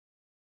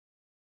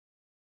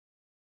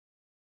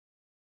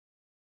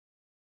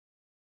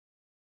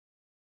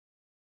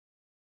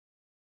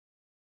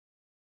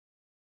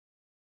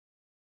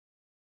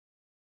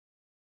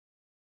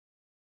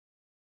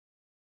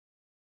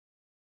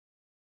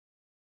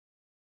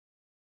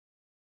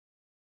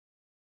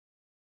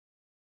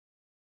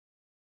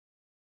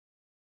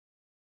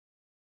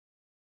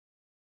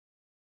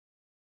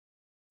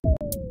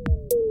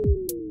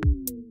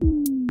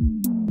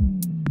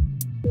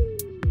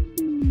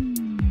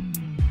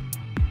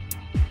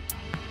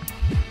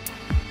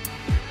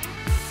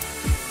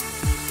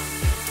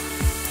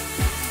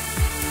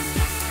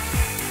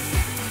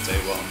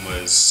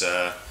was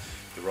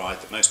the ride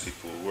that most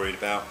people were worried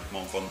about,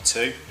 Mont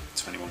Ventoux,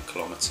 21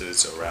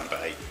 kilometres or around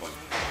about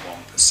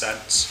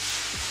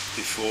 8.1%,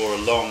 before a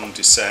long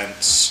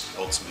descent,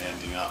 ultimately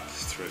ending up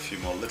through a few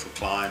more little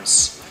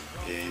climbs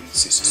in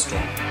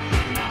Sisterstrom.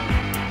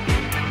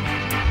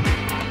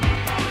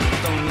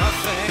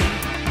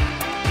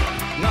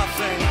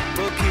 Nothing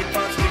will keep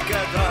us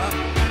together.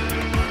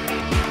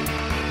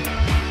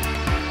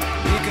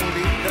 We can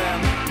beat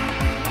them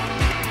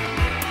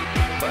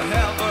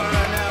forever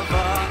and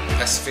ever. The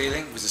best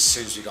feeling was as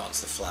soon as we got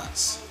onto the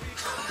flats.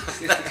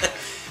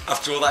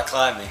 After all that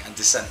climbing and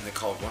descent in the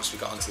cold, once we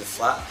got onto the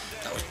flat,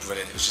 that was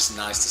brilliant. It was just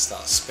nice to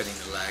start spinning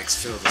the legs,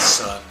 feel the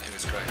sun. It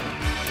was great.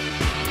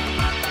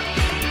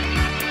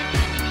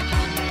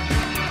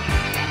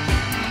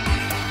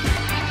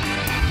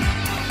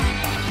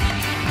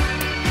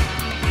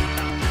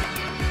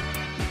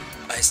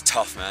 It's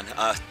tough, man.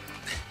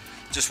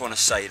 Just want to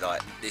say,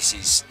 like, this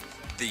is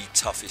the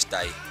toughest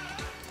day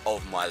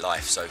of my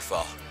life so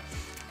far.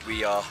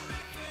 We are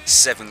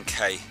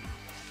 7k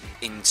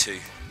into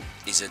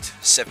Izzard,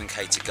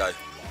 7k to go,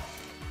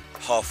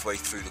 halfway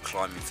through the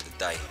climbing for the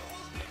day,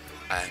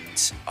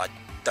 and I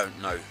don't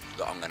know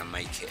that I'm going to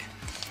make it.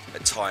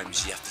 At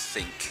times you have to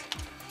think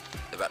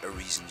about the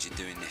reasons you're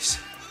doing this,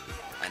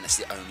 and that's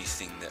the only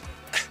thing that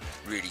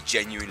really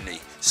genuinely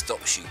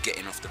stops you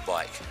getting off the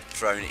bike,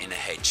 throwing it in a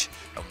hedge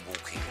and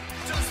walking.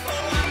 Just for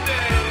one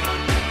day.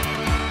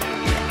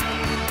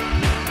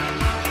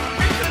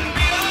 We can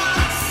be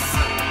us.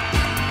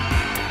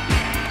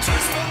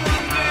 Just for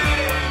one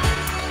day.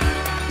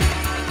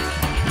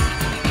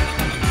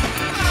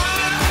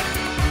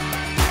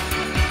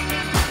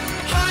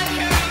 I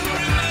can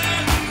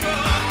remember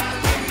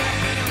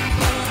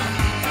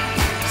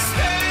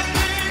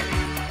standing.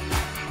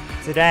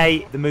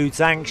 Today the mood's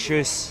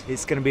anxious.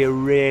 It's going to be a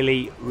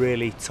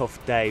really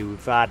tough day.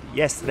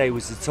 Yesterday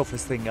was the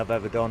toughest thing I've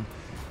ever done.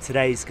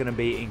 Today's going to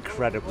be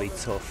incredibly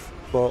tough,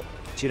 but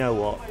do you know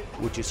what?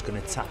 We're just going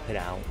to tap it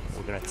out.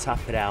 We're going to tap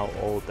it out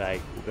all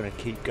day. We're going to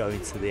keep going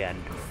to the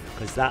end,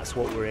 because that's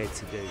what we're here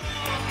to do.